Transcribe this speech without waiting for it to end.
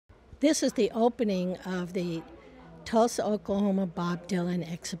This is the opening of the Tulsa, Oklahoma Bob Dylan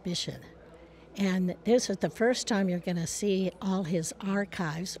exhibition. And this is the first time you're going to see all his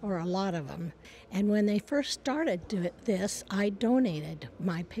archives, or a lot of them. And when they first started this, I donated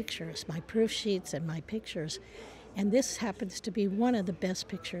my pictures, my proof sheets and my pictures. And this happens to be one of the best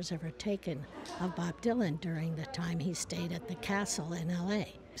pictures ever taken of Bob Dylan during the time he stayed at the castle in LA.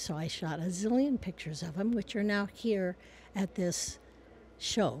 So I shot a zillion pictures of him, which are now here at this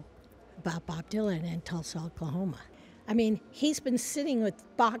show about Bob Dylan in Tulsa, Oklahoma. I mean, he's been sitting with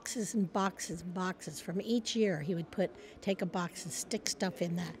boxes and boxes and boxes from each year. He would take a box and stick stuff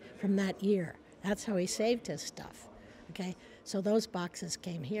in that from that year. That's how he saved his stuff. Okay, so those boxes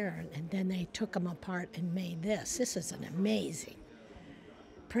came here, and then they took them apart and made this. This is an amazing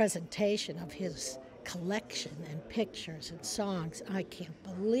presentation of his collection and pictures and songs. I can't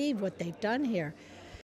believe what they've done here.